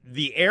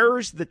the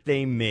errors that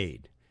they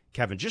made,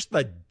 Kevin, just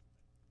the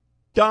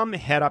dumb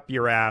head up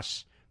your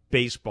ass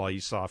baseball you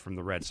saw from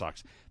the Red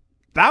Sox.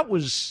 That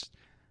was,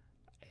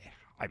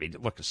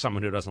 look, as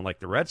someone who doesn't like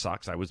the Red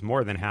Sox, I was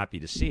more than happy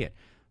to see it.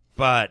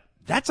 But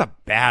that's a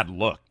bad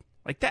look.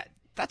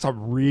 That's a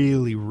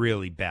really,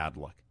 really bad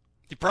look.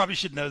 You probably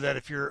should know that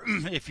if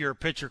you're a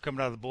pitcher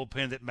coming out of the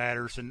bullpen that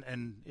matters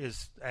and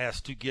is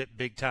asked to get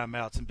big time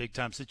outs in big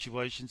time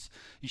situations,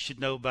 you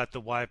should know about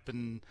the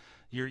wiping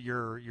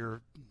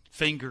your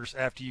fingers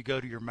after you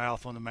go to your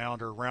mouth on the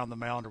mound or around the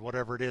mound or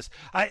whatever it is.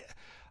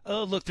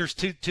 Look, there's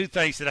two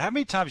things that. How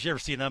many times you ever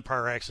see an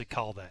umpire actually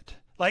call that?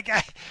 Like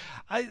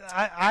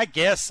I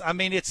guess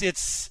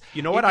it's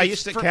you know what I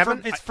used to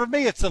Kevin. For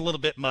me it's a little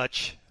bit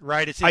much,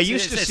 right? I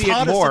used to see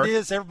it more. As it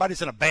is,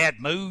 everybody's in a bad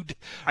mood.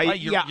 I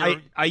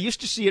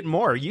used to see it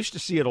more. I used to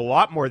see it a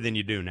lot more than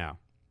you do now.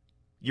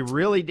 You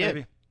really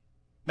did.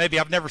 Maybe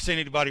I've never seen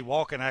anybody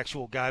walk an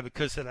actual guy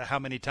because of how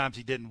many times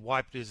he didn't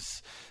wipe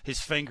his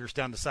fingers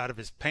down the side of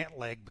his pant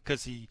leg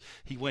because he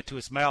went to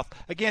his mouth.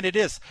 Again,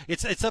 it's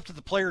up to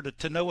the player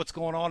to know what's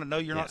going on and know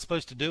you're not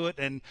supposed to do it,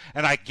 and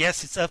I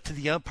guess it's up to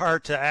the umpire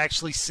to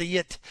actually see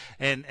it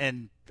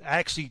and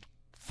actually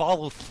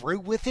follow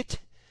through with it.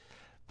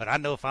 But I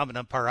know if I'm an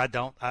umpire, I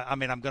don't. I'm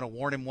going to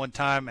warn him one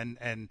time,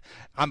 and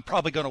I'm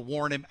probably going to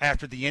warn him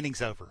after the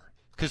inning's over.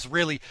 Because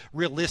really,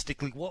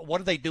 realistically, what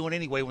are they doing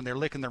anyway when they're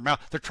licking their mouth?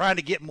 They're trying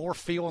to get more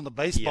feel on the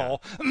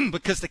baseball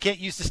because they can't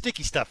use the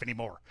sticky stuff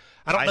anymore.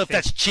 I don't know if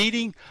that's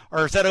cheating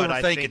or is that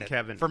overthinking it.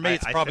 Kevin, for me,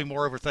 it's probably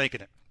more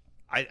overthinking it.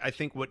 I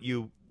think what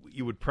you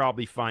would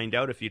probably find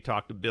out if you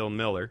talk to Bill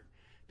Miller,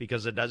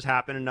 because it does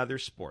happen in other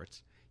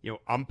sports.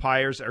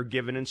 Umpires are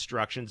given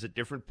instructions at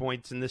different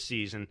points in the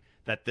season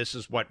that this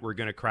is what we're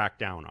going to crack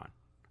down on.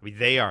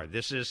 They are.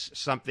 This is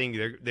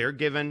something they're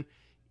given.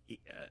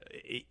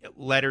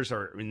 Letters,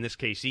 or in this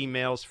case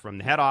emails from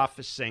the head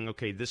office saying,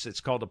 okay, it's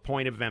called a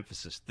point of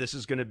emphasis. This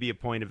is going to be a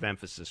point of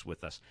emphasis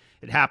with us.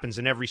 It happens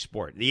in every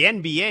sport. The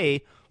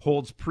NBA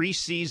holds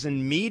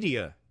preseason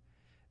media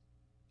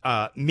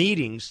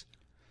meetings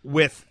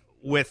with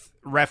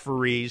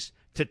referees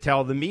to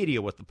tell the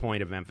media what the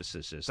point of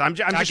emphasis is. I'm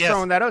just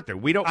throwing that out there.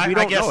 We don't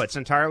know. It's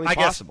entirely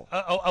possible.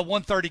 A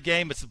 1:30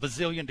 game, it's a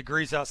bazillion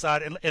degrees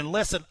outside.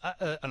 Unless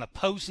an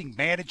opposing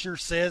manager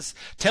says,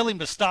 tell him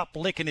to stop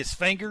licking his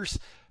fingers,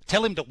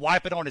 tell him to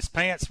wipe it on his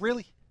pants.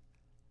 Really?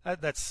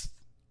 That's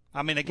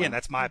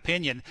my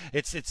opinion.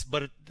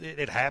 But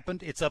it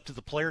happened. It's up to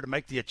the player to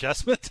make the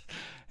adjustment.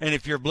 And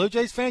if you're a Blue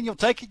Jays fan, you'll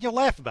take it and you'll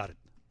laugh about it.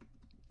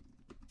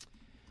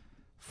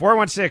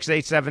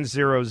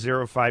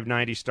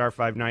 416-870-0590, star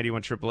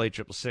 590,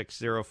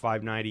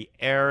 1-888-666-0590.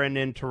 Aaron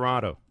in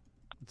Toronto.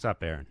 What's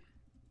up, Aaron?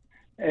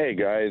 Hey,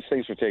 guys.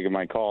 Thanks for taking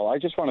my call. I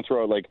just want to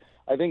throw out,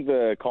 I think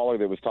the caller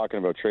that was talking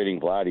about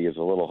trading Vladdy is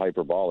a little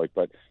hyperbolic,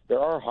 but there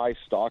are high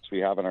stocks we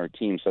have on our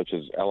team, such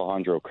as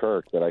Alejandro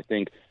Kirk, that I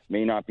think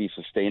may not be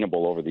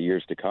sustainable over the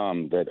years to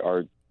come, that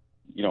are,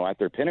 at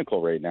their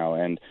pinnacle right now.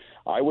 And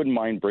I wouldn't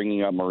mind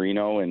bringing up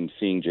Marino and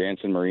seeing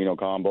Jansen-Marino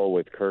combo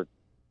with Kirk,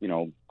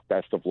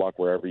 best of luck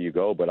wherever you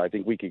go. But I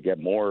think we could get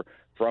more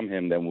from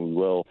him than we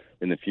will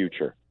in the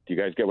future. Do you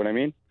guys get what I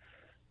mean?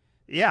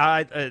 Yeah, I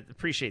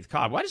appreciate the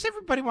call. Why does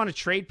everybody want to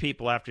trade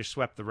people after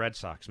swept the Red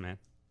Sox, man?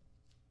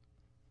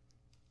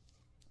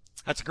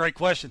 That's a great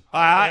question.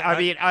 I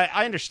mean,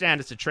 I understand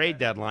it's a trade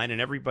deadline,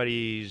 and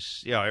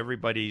everybody's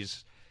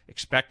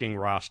expecting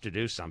Ross to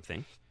do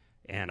something,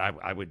 and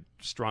I would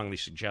strongly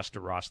suggest to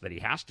Ross that he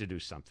has to do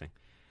something.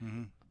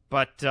 Mm-hmm.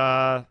 But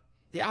I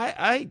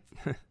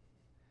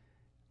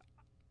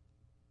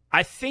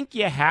think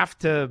you have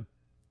to.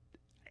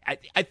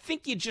 I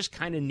think you just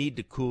kind of need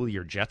to cool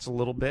your jets a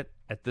little bit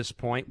at this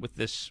point with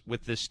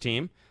this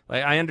team.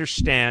 Like, I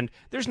understand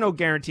there's no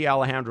guarantee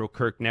Alejandro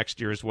Kirk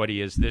next year is what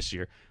he is this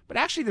year, but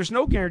actually there's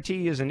no guarantee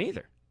he isn't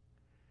either.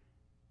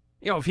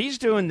 If he's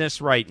doing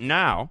this right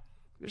now,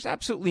 there's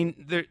absolutely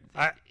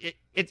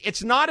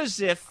it's not as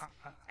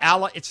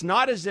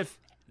if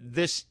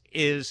this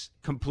is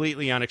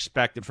completely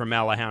unexpected from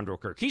Alejandro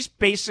Kirk. He's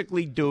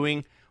basically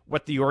doing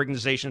what the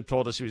organization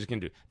told us he was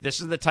going to do. This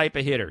is the type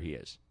of hitter he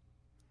is.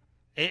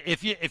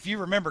 If you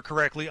remember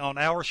correctly, on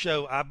our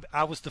show,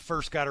 I was the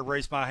first guy to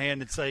raise my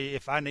hand and say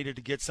if I needed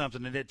to get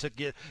something and it took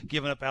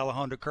giving up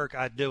Alejandro Kirk,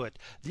 I'd do it.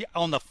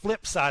 On the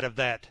flip side of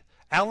that,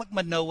 Alek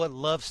Manoah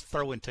loves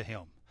throwing to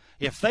him.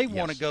 If they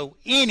want to go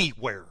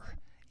anywhere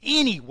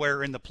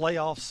in the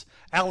playoffs,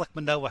 Alek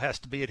Manoah has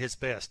to be at his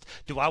best.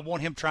 Do I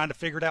want him trying to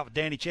figure it out with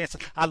Danny Jansen?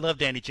 I love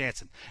Danny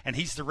Jansen, and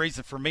he's the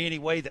reason for me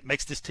anyway that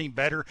makes this team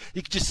better.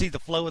 You can just see the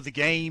flow of the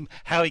game,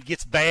 how he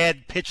gets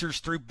bad pitchers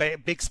through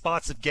big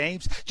spots of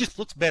games. Just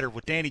looks better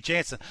with Danny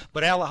Jansen.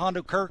 But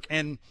Alejandro Kirk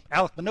and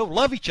Alek Manoah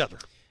love each other,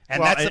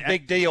 and that's a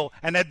big deal,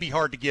 and that'd be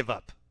hard to give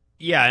up.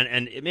 Yeah,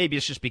 and maybe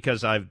it's just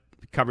because I've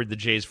covered the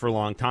Jays for a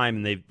long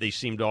time, and they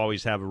seem to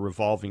always have a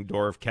revolving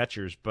door of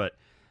catchers, but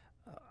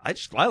I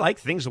like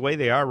things the way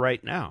they are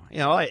right now.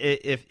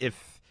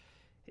 If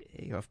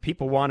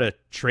people want to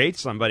trade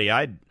somebody,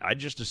 I'd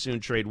just as soon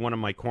trade one of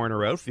my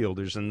corner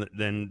outfielders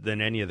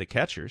than any of the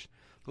catchers.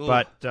 Ooh.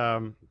 But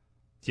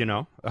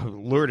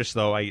Lourdes,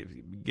 though,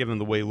 given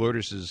the way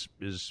Lourdes has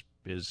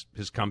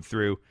come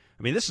through,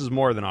 I mean, this is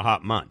more than a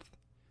hot month.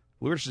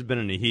 Lourdes has been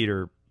in the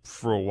heater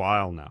for a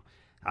while now.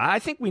 I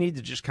think we need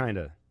to just kind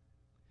of.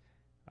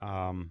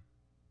 I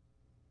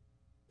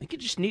think you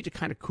just need to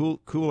kind of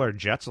cool our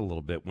jets a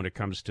little bit when it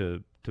comes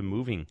to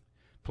moving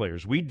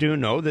players. We do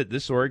know that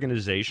this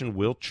organization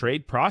will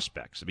trade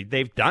prospects. I mean,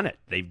 they've done it.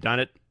 They've done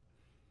it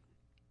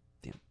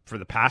for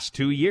the past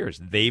 2 years.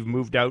 They've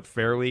moved out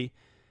fairly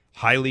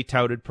highly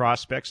touted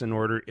prospects in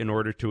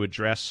order to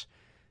address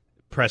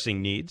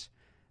pressing needs.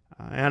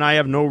 And I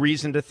have no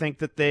reason to think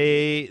that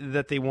they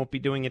won't be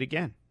doing it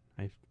again.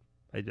 I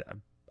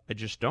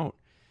just don't.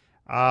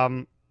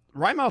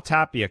 Raimel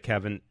Tapia,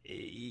 Kevin,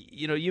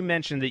 you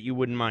mentioned that you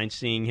wouldn't mind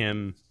seeing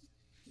him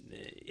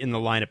in the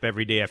lineup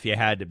every day if you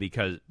had to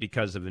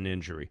because of an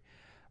injury.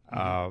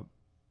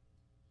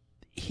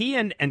 He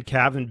and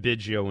Cavan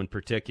Biggio in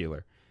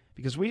particular,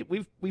 because we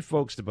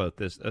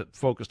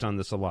focused on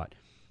this a lot.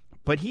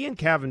 But he and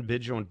Cavan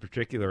Biggio in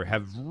particular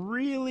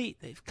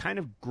they've kind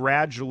of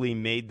gradually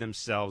made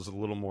themselves a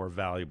little more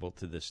valuable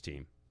to this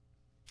team.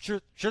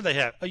 Sure they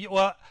have.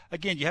 Well,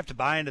 again, you have to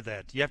buy into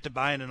that. You have to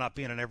buy into not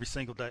being an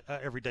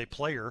everyday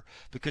player,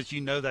 because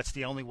that's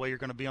the only way you're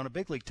going to be on a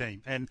big league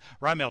team. And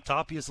Raimel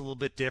Tapia is a little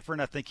bit different.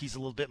 I think he's a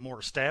little bit more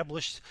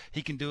established.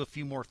 He can do a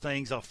few more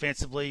things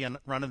offensively and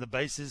running the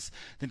bases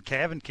than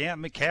Cavan can. I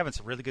mean,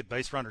 Cavan's a really good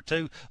base runner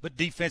too, but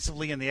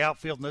defensively in the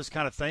outfield and those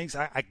kind of things,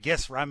 I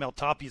guess Raimel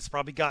Tapia's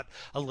probably got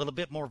a little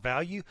bit more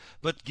value.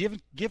 But give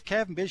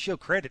Cavan Biggio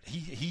credit.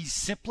 He's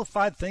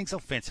simplified things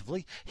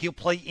offensively. He'll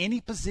play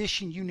any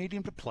position you need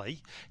him to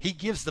play. He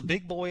gives the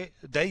big boy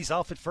days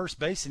off at first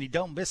base, and he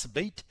don't miss a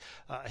beat.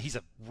 He's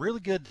a really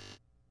good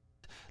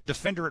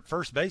defender at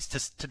first base.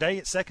 Today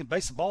at second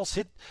base, the ball's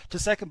hit to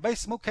second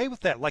base. I'm okay with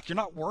that. Like, you're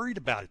not worried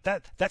about it.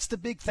 That's the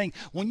big thing.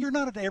 When you're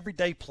not an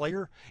everyday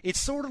player, it's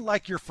sort of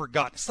like you're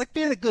forgotten. It's like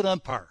being a good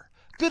umpire.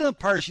 Good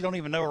umpires you don't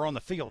even know are on the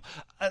field.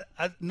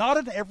 Not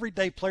an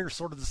everyday player,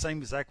 sort of the same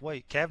exact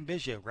way. Cavan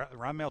Biggio,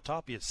 Raimel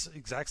Tapia,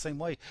 exact same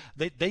way.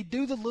 They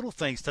do the little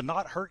things to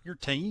not hurt your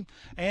team,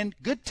 and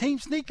good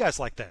teams need guys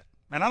like that.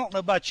 And I don't know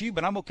about you,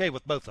 but I'm okay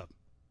with both of them.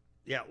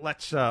 Yeah,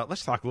 let's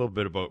talk a little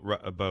bit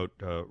about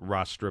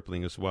Ross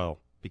Stripling as well,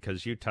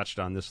 because you touched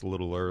on this a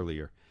little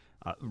earlier.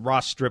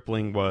 Ross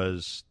Stripling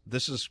the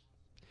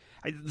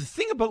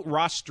thing about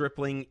Ross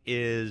Stripling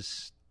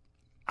is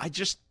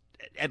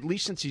at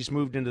least since he's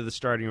moved into the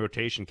starting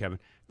rotation, Kevin,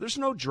 there's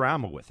no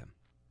drama with him.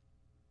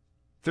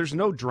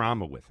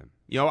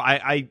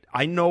 I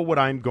know what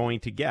I'm going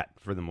to get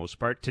for the most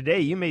part. Today,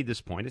 you made this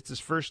point. It's his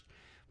first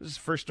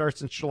start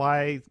since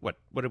July, what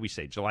did we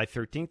say? July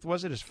 13th,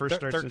 was it? His first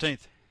start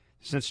 13th.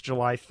 Since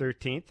July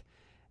 13th.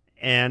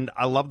 And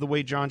I love the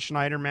way John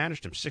Schneider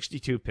managed him.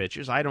 62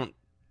 pitches. I don't,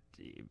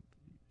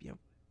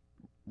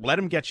 let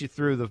him get you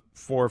through the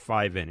 4 or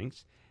 5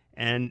 innings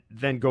and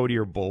then go to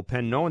your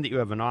bullpen knowing that you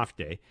have an off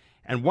day.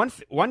 And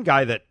one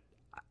guy that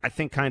I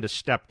think kind of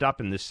stepped up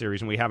in this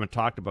series, and we haven't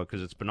talked about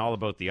because it's been all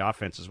about the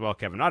offense as well,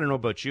 Kevin. I don't know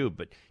about you,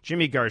 but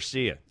Jimmy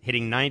Garcia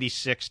hitting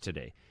 96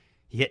 today.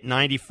 He hit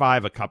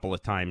 95 a couple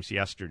of times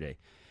yesterday.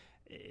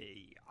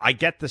 I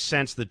get the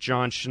sense that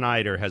John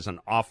Schneider has an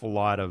awful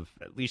lot of,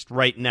 at least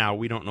right now,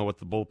 we don't know what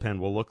the bullpen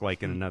will look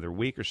like in another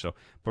week or so,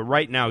 but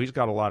right now he's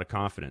got a lot of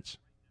confidence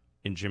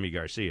in Jimmy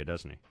Garcia,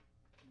 doesn't he?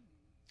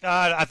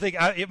 I think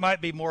it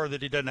might be more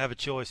that he doesn't have a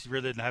choice. He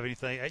really doesn't have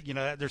anything.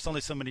 There's only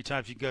so many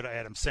times you can go to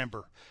Adam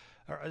Sember.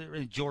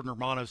 Jordan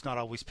Romano's not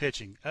always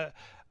pitching.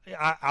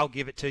 I'll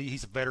give it to you.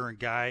 He's a veteran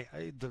guy.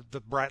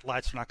 The bright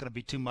lights are not going to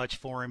be too much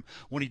for him.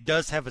 When he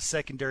does have a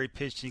secondary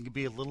pitch, he can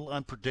be a little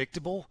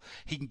unpredictable.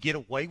 He can get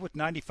away with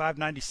 95,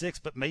 96,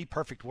 but me,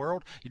 perfect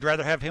world, you'd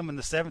rather have him in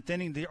the 7th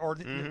inning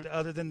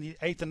other than the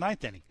 8th and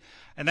 9th inning.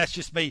 And that's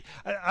just me.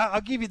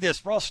 I'll give you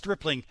this. Ross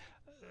Stripling,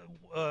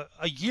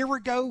 a year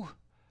ago,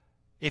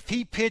 if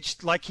he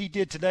pitched like he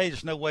did today,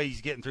 there's no way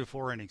he's getting through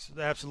 4 innings.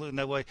 Absolutely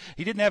no way.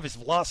 He didn't have his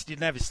velocity,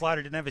 didn't have his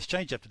slider, didn't have his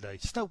changeup today.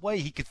 There's no way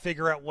he could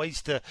figure out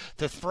ways to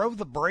throw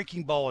the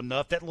breaking ball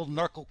enough, that little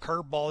knuckle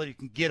curveball that he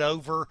can get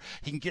over.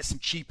 He can get some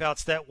cheap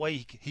outs that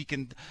way. He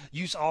can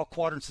use all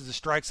quadrants as a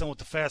strike zone with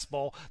the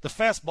fastball. The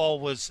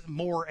fastball was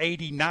more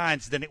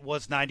 89s than it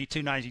was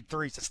 92,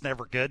 93s. It's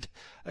never good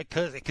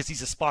because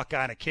he's a spot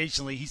guy, and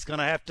occasionally he's going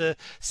to have to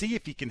see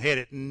if he can hit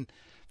it. And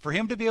for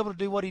him to be able to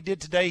do what he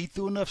did today, he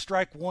threw enough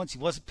strike once. He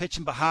wasn't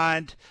pitching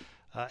behind.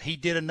 He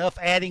did enough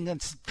adding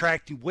and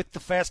subtracting with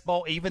the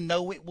fastball, even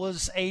though it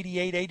was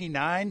 88,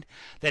 89,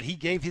 that he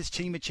gave his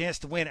team a chance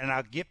to win. And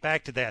I'll get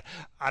back to that.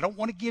 I don't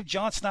want to give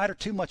John Schneider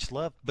too much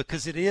love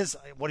because it is,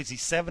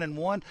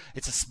 7-1?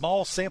 It's a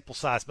small sample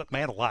size, but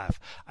man alive.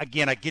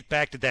 Again, I get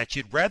back to that.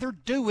 You'd rather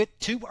do it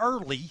too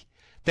early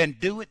than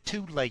do it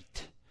too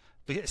late.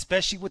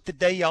 Especially with the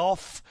day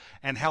off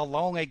and how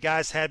long a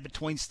guy's had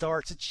between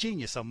starts. It's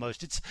genius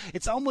almost.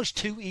 It's almost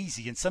too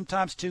easy, and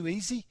sometimes too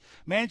easy.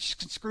 Managers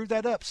can screw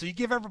that up. So you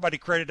give everybody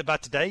credit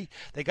about today.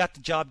 They got the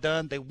job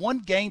done. They won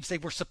games they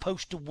were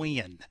supposed to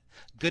win.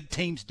 Good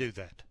teams do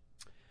that.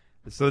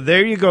 So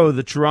there you go.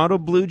 The Toronto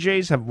Blue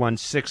Jays have won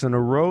 6 in a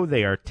row.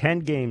 They are 10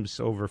 games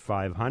over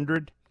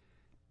 500.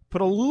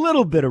 Put a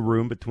little bit of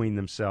room between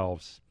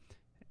themselves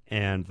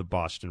and the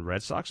Boston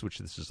Red Sox, which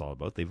this is all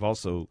about. They've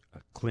also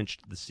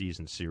clinched the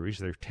season series.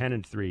 They're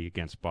 10-3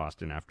 against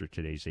Boston after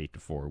today's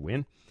 8-4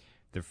 win.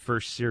 Their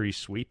first series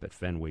sweep at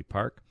Fenway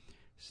Park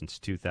since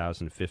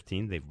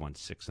 2015. They've won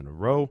 6 in a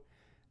row.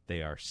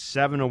 They are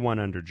 7-1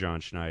 under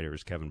John Schneider.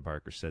 As Kevin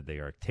Barker said, they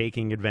are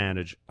taking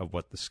advantage of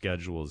what the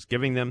schedule is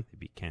giving them. They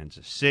beat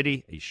Kansas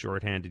City, a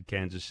shorthanded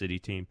Kansas City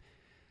team.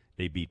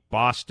 They beat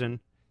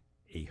Boston,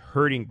 a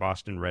hurting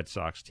Boston Red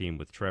Sox team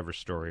with Trevor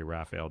Story,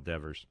 Rafael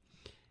Devers,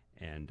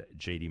 and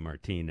J.D.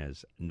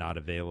 Martinez not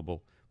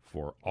available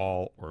for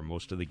all or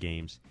most of the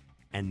games.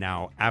 And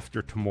now,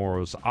 after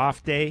tomorrow's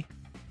off day,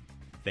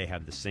 they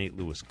have the St.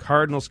 Louis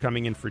Cardinals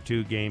coming in for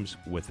 2 games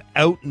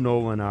without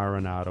Nolan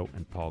Arenado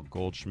and Paul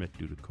Goldschmidt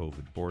due to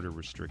COVID border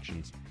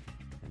restrictions.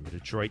 And the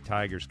Detroit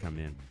Tigers come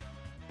in.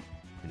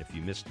 And if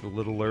you missed it a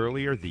little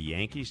earlier, the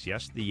Yankees,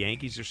 yes, the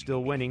Yankees are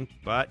still winning,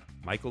 but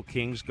Michael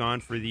King's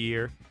gone for the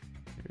year.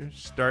 They're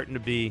starting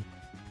to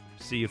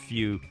see a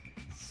few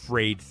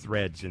frayed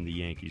threads in the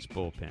Yankees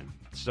bullpen.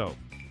 So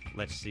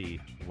let's see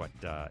what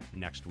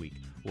next week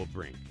will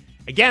bring.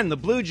 Again, the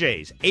Blue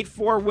Jays,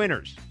 8-4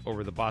 winners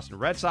over the Boston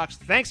Red Sox.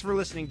 Thanks for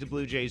listening to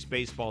Blue Jays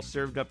Baseball,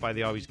 served up by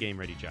the always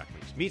game-ready Jack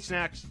Meats. Meat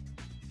snacks,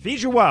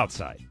 feed your wild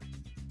side,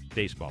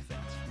 baseball fans.